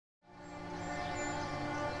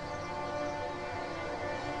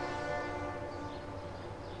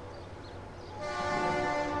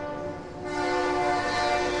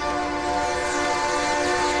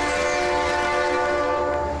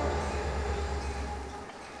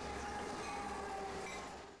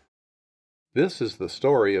This is the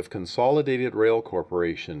story of Consolidated Rail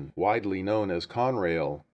Corporation, widely known as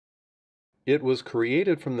Conrail. It was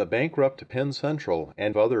created from the bankrupt Penn Central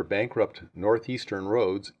and other bankrupt northeastern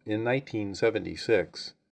roads in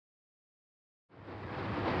 1976.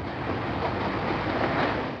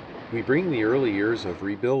 We bring the early years of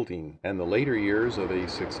rebuilding and the later years of a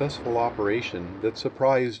successful operation that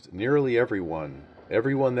surprised nearly everyone.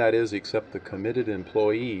 Everyone, that is, except the committed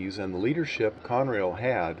employees and the leadership Conrail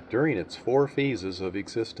had during its 4 phases of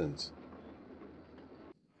existence.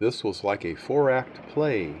 This was like a 4-act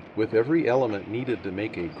play, with every element needed to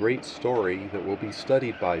make a great story that will be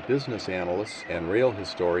studied by business analysts and rail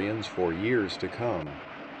historians for years to come.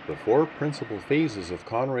 The 4 principal phases of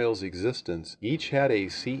Conrail's existence each had a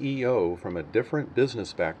CEO from a different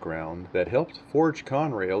business background that helped forge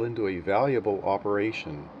Conrail into a valuable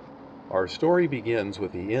operation. Our story begins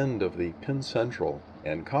with the end of the Penn Central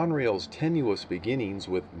and Conrail's tenuous beginnings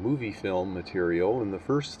with movie film material in the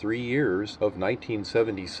first 3 years of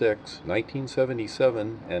 1976, 1977,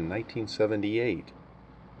 and 1978.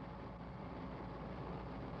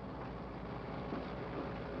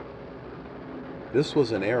 This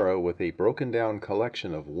was an era with a broken-down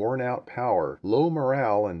collection of worn-out power, low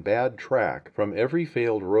morale, and bad track from every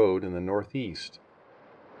failed road in the Northeast.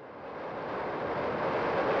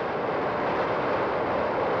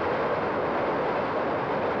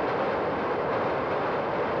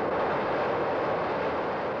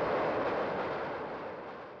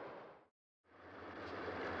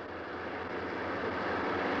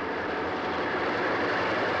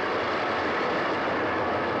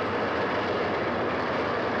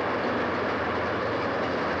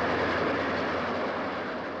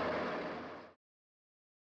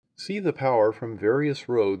 See the power from various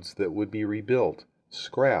roads that would be rebuilt,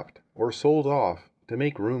 scrapped, or sold off to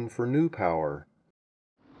make room for new power.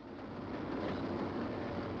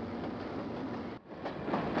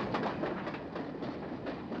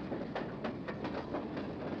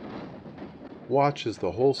 Watch as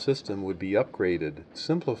the whole system would be upgraded,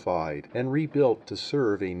 simplified, and rebuilt to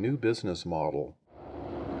serve a new business model.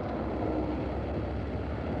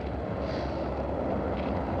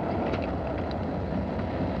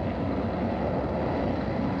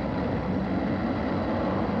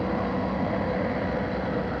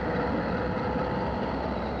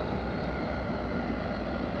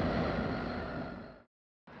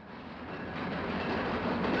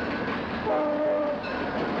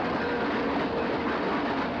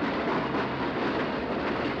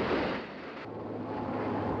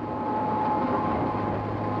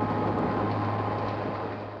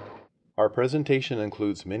 Our presentation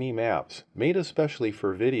includes many maps, made especially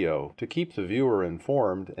for video, to keep the viewer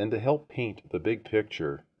informed and to help paint the big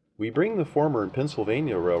picture. We bring the former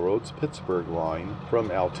Pennsylvania Railroad's Pittsburgh line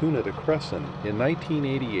from Altoona to Crescent in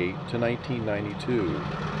 1988 to 1992.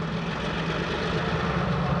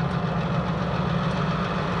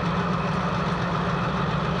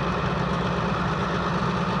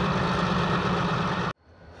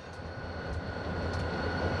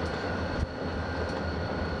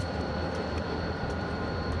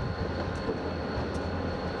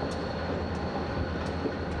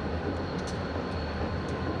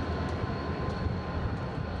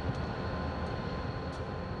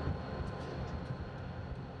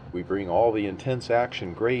 We bring all the intense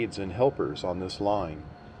action grades and helpers on this line.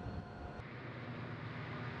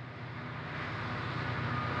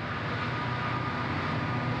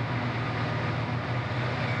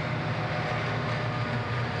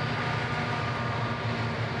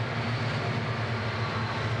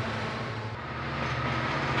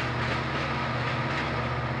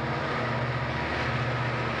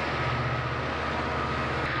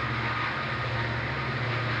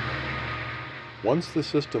 Once the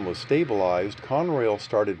system was stabilized, Conrail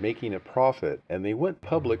started making a profit, and they went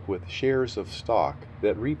public with shares of stock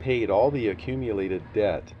that repaid all the accumulated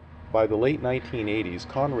debt. By the late 1980s,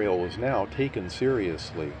 Conrail was now taken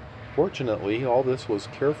seriously. Fortunately, all this was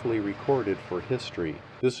carefully recorded for history.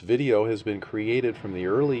 This video has been created from the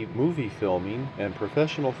early movie filming and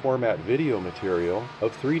professional format video material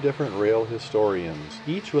of 3 different rail historians,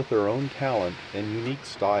 each with their own talent and unique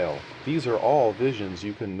style. These are all visions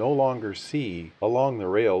you can no longer see along the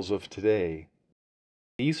rails of today.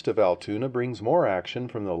 East of Altoona brings more action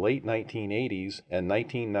from the late 1980s and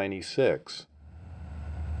 1996.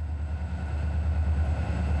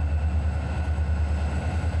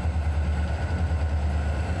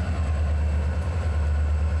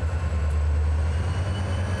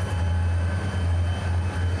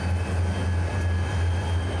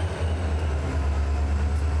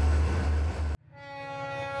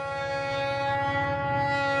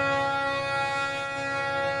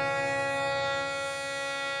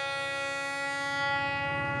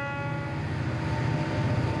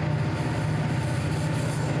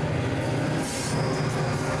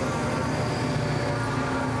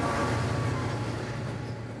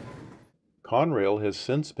 Conrail has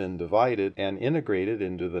since been divided and integrated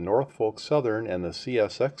into the Norfolk Southern and the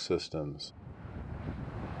CSX systems.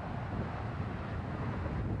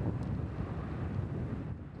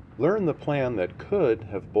 Learn the plan that could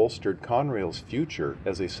have bolstered Conrail's future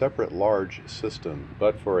as a separate large system,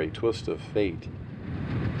 but for a twist of fate.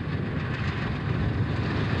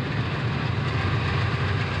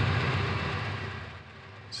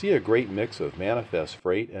 See a great mix of manifest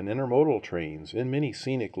freight and intermodal trains in many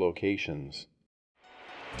scenic locations.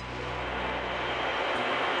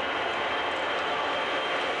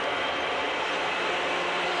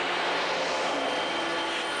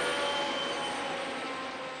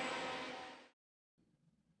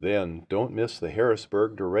 Then, don't miss the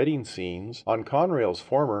Harrisburg to Reading scenes on Conrail's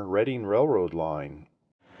former Reading Railroad line.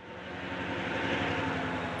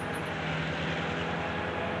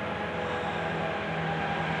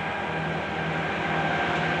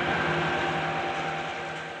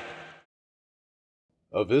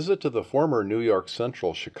 A visit to the former New York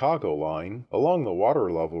Central Chicago line along the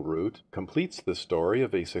water level route completes the story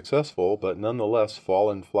of a successful but nonetheless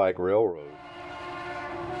fallen flag railroad.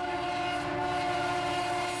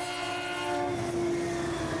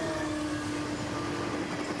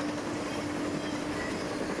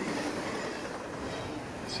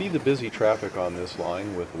 See the busy traffic on this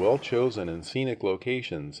line with well-chosen and scenic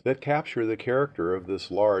locations that capture the character of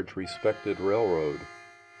this large, respected railroad.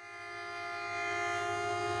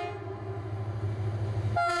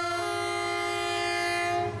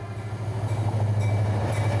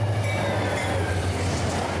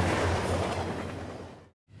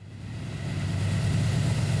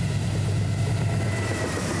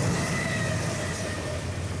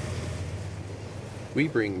 We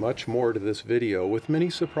bring much more to this video with many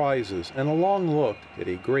surprises and a long look at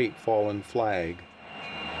a great fallen flag.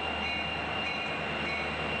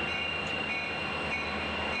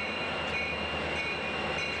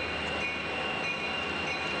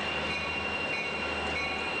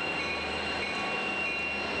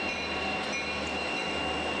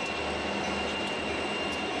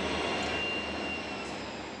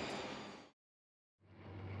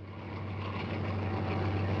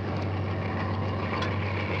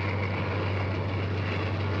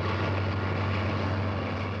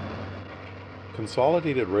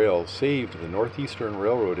 Consolidated Rail saved the northeastern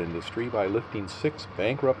railroad industry by lifting 6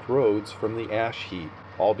 bankrupt roads from the ash heap,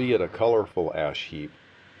 albeit a colorful ash heap.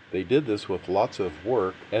 They did this with lots of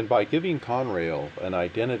work and by giving Conrail an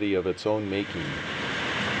identity of its own making.